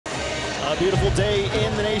Beautiful day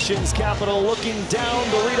in the nation's capital, looking down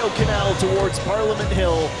the Rideau Canal towards Parliament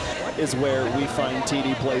Hill is where we find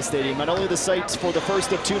TD Place Stadium. Not only the site for the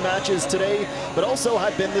first of two matches today, but also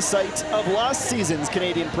had been the site of last season's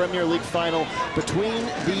Canadian Premier League final between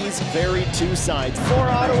these very two sides. For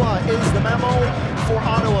Ottawa is the memo. For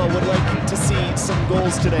Ottawa would like to see some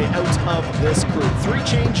goals today out of this crew. 3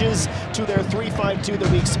 changes to their 3-5-2 that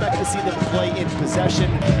we expect to see them play in possession,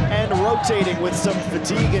 and rotating with some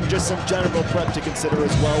fatigue and just some general prep to consider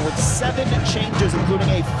as well, with 7 changes, including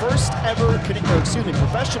a first ever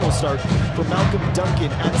professional start for Malcolm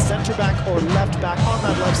Duncan at center back or left back on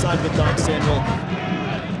that left side with Dom Samuel.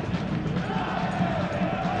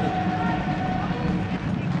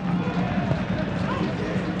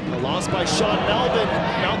 A loss by Sean Melvin.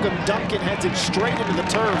 Malcolm Duncan heads it straight into the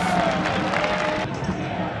turf.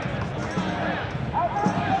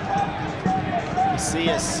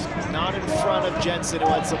 Macias not in front of Jensen, who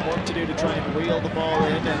had some work to do to try and reel the ball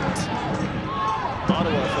in, and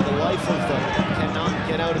Ottawa, for the life of them, cannot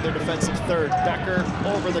get out of their defensive third. Becker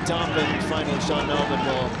over the top, and finally Sean Melvin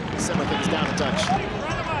will simmer things down a touch.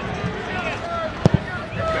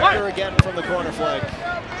 Becker again from the corner flag.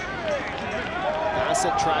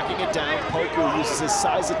 Bassett tracking it down. Poku uses his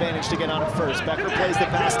size advantage to get on it first. Becker plays the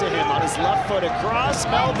pass to him on his left foot across.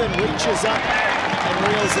 Melvin reaches up and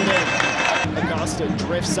reels it in. Acosta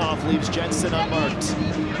drifts off, leaves Jensen unmarked.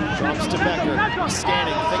 Drops to Becker,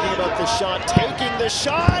 scanning, thinking about the shot, taking the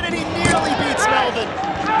shot, and he nearly beats Melvin.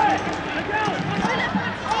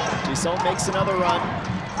 Tissot makes another run,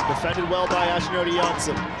 defended well by Ashnodi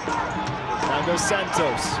Janssen. Now goes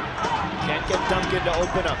Santos. Can't get Duncan to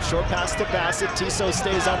open up. Short pass to Bassett. Tissot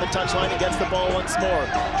stays on the touchline and gets the ball once more.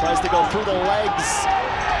 Tries to go through the legs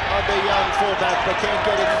of the young fullback, but can't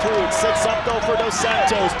get it through. It sits up though for Dos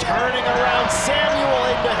Santos, turning around Samuel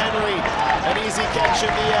into Henry. An easy catch in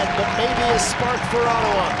the end, but maybe a spark for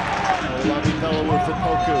Ottawa. Olavi Pelawoo for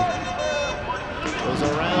Poku. Goes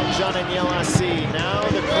around Jean-Aniel Assis. Now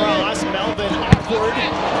the cross. Melvin awkward.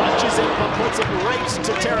 Punches it, but puts it right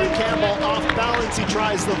to Terry Campbell. Off balance, he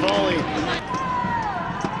tries the volley.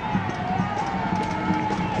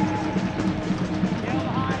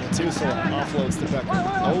 Tussle offloads to Becker.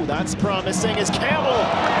 Oh, that's promising as Campbell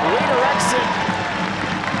redirects it.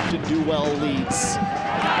 To do well leads.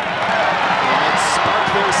 And spark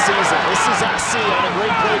their season. This is Assis on a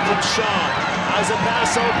great play from Shaw. Has a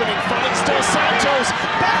pass opening, finds Dos Santos.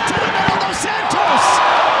 Back to the middle, Dos Santos!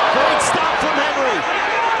 Great stop from Henry.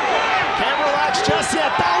 Can't relax just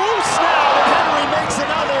yet. Baous now, and Henry makes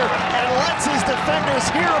another and lets his defenders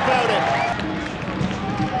hear about it.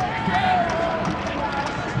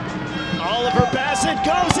 Oliver Bassett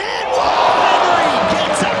goes in. Whoa, Henry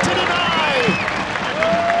gets up to deny.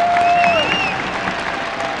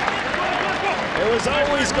 It was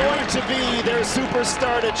always going to be their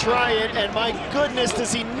superstar to try it, and my goodness,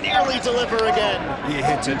 does he nearly deliver again. He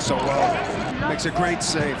hits it so well. Makes a great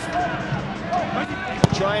save.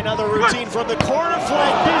 Try another routine from the corner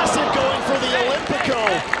flank. Bassett going for the Olympico.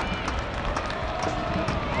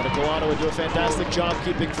 Atletico Ottawa do a fantastic job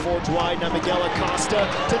keeping forwards wide. Now Miguel Acosta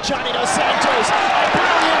to Johnny Dos Santos. A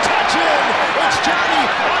brilliant touch in. It's Johnny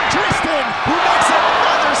on Tristan, who makes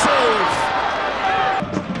another save.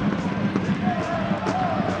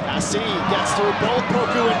 Assis gets through both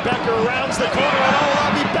Poku and Becker, rounds the corner, and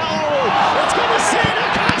Olavi Pelawoo. It's going to sit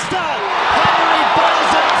Acosta. Henry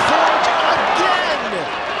bails it forward again.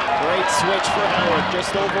 Great switch for Howard,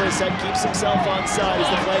 just over his head, keeps himself onside as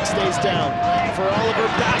the flag stays down. For Oliver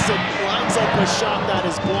Bassett, lines up a shot that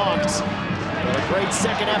is blocked. But a great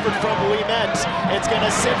second effort from Ouimet. It's going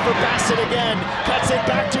to sit for Bassett again. Cuts it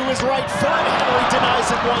back to his right foot. Henry denies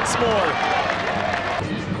it once more.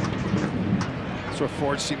 That's where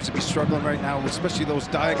Ford seems to be struggling right now, especially those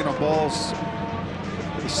diagonal balls.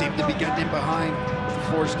 They seem to be getting in behind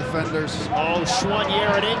Ford's defenders. Oh,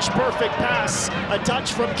 Chouanier, an inch-perfect pass. A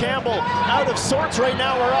touch from Campbell. Out of sorts right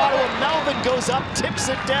now where Ottawa. Melvin goes up, tips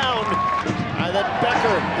it down. And then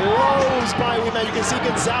Becker blows by Ouimet. You can see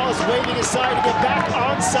Gonzalez waving aside to get back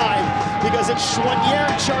onside because it's Chouanier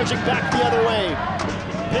charging back the other way.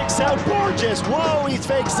 Picks out Borges. Whoa, he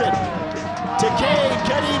fakes it. To Kane.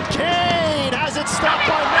 Kadeem Kane has it stopped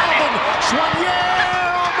by Melvin. Chouanier,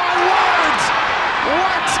 oh my word!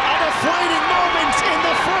 What a deflating moment in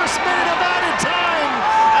the first minute of added time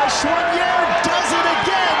as Chouanier does it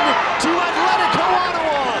again to Atletico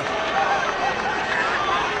Ottawa.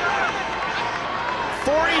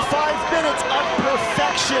 45 minutes of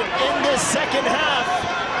perfection in this second half.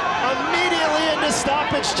 Immediately into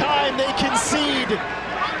stoppage time, they concede.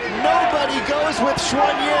 Nobody goes with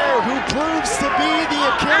Chouanier, who proves to be the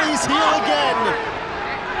Achilles heel again.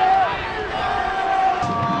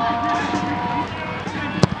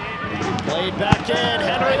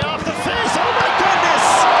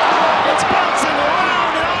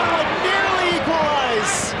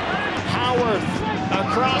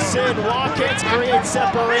 Watkins creates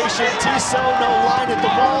separation. Tissot, no line at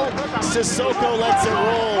the ball. Sissoko lets it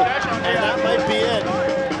roll, and that might be it.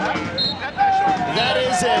 That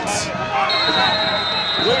is it.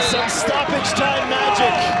 With some stoppage time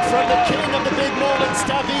magic from the king of the big moments,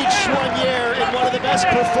 David Choinière, in one of the best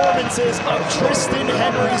performances of Tristan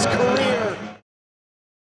Henry's career.